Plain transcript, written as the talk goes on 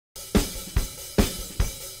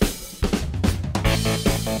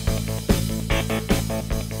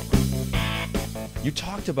You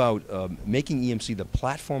talked about making EMC the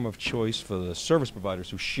platform of choice for the service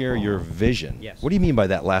providers who share your vision. Yes. What do you mean by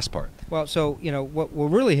that last part? Well, so, what we're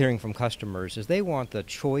really hearing from customers is they want the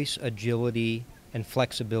choice, agility, and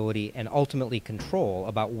flexibility, and ultimately control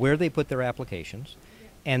about where they put their applications,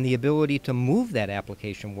 and the ability to move that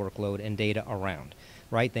application workload and data around,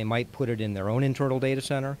 right? They might put it in their own internal data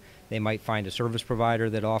center. They might find a service provider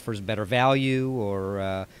that offers better value or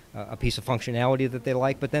a piece of functionality that they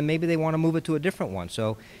like, but then maybe they want to move it to a different one.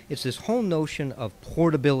 So it's this whole notion of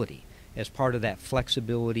portability as part of that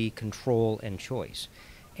flexibility, control, and choice.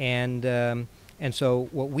 And so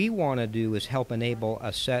what we want to do is help enable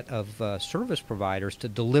a set of service providers to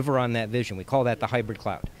deliver on that vision. We call that the hybrid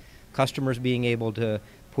cloud. Customers being able to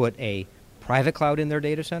put a private cloud in their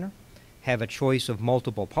data center, have a choice of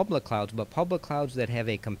multiple public clouds, but public clouds that have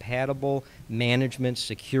a compatible management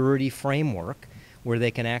security framework where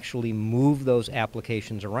they can actually move those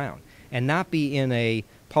applications around and not be in a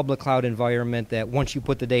public cloud environment that once you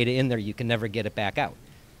put the data in there, you can never get it back out.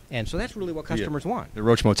 And so that's really what customers want. The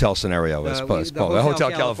Roach Motel scenario is Paul. The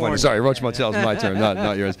Hotel California. Sorry, Roach Motel is my term,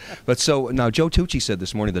 not yours. But so now Joe Tucci said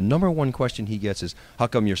this morning the #1 question he gets is, how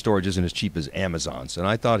come your storage isn't as cheap as Amazon's? And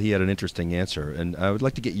I thought he had an interesting answer, and I would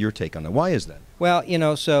like to get your take on that. Why is that? Well,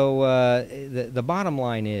 so the bottom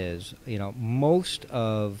line is, most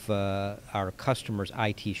of our customers'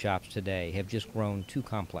 IT shops today have just grown too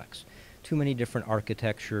complex. Too many different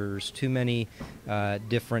architectures, too many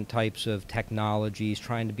different types of technologies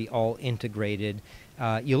trying to be all integrated.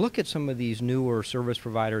 You look at some of these newer service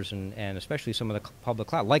providers and especially some of the public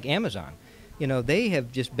cloud, like Amazon, they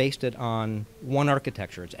have just based it on one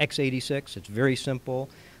architecture. It's x86, it's very simple,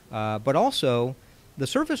 but also the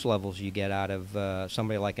service levels you get out of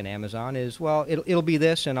somebody like an Amazon is, well, it'll be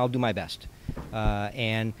this and I'll do my best.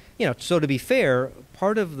 So to be fair,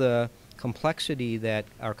 part of the complexity that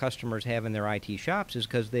our customers have in their IT shops is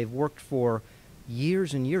because they've worked for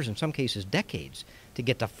years and years, in some cases decades, to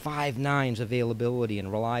get to 5 nines availability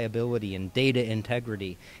and reliability and data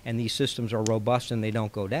integrity, and these systems are robust and they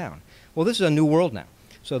don't go down. Well, this is a new world now.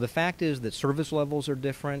 So the fact is that service levels are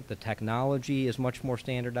different, the technology is much more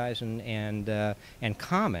standardized and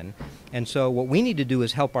common, and so what we need to do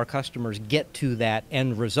is help our customers get to that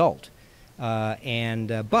end result.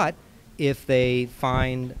 But if they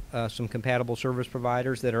find some compatible service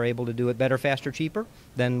providers that are able to do it better, faster, cheaper,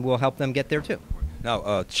 then we'll help them get there too.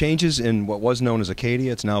 Now, changes in what was known as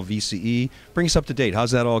Acadia, it's now VCE. Bring us up to date.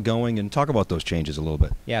 How's that all going? And talk about those changes a little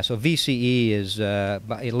bit. Yeah, so VCE is a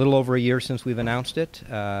little over a year since we've announced it.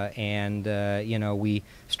 We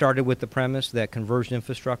started with the premise that converged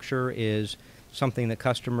infrastructure is something that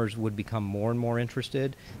customers would become more and more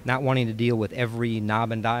interested, not wanting to deal with every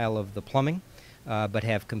knob and dial of the plumbing. But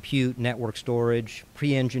have compute, network storage,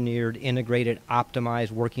 pre-engineered, integrated,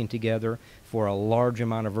 optimized, working together for a large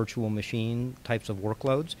amount of virtual machine types of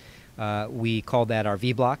workloads. We call that our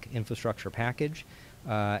vBlock infrastructure package. We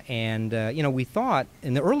thought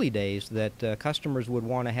in the early days that customers would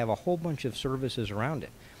want to have a whole bunch of services around it.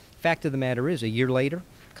 Fact of the matter is, a year later,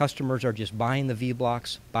 customers are just buying the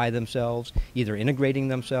vBlocks by themselves, either integrating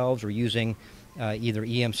themselves or using either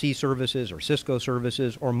EMC services or Cisco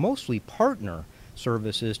services or mostly partner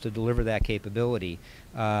services to deliver that capability.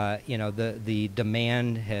 The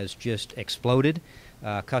demand has just exploded.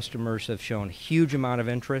 Customers have shown a huge amount of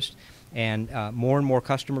interest, and more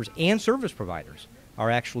customers and service providers are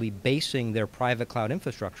actually basing their private cloud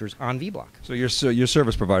infrastructures on vBlock. So your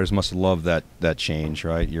service providers must love that change,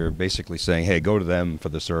 right? You're basically saying, hey, go to them for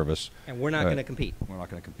the service. And we're not going to compete. We're not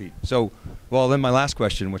going to compete. So, well, then my last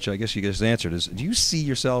question, which I guess you just answered, is do you see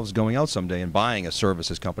yourselves going out someday and buying a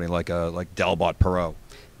services company like Dell bought Perot?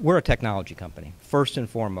 We're a technology company, first and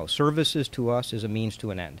foremost. Services to us is a means to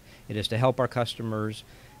an end. It is to help our customers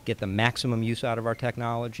get the maximum use out of our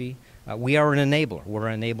technology. We are an enabler. We're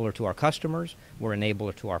an enabler to our customers. We're an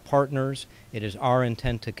enabler to our partners. It is our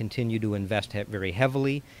intent to continue to invest very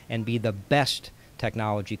heavily and be the best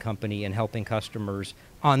technology company in helping customers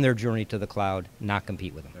on their journey to the cloud, not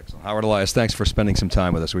compete with them. Excellent. Howard Elias, thanks for spending some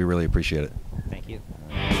time with us. We really appreciate it. Thank you.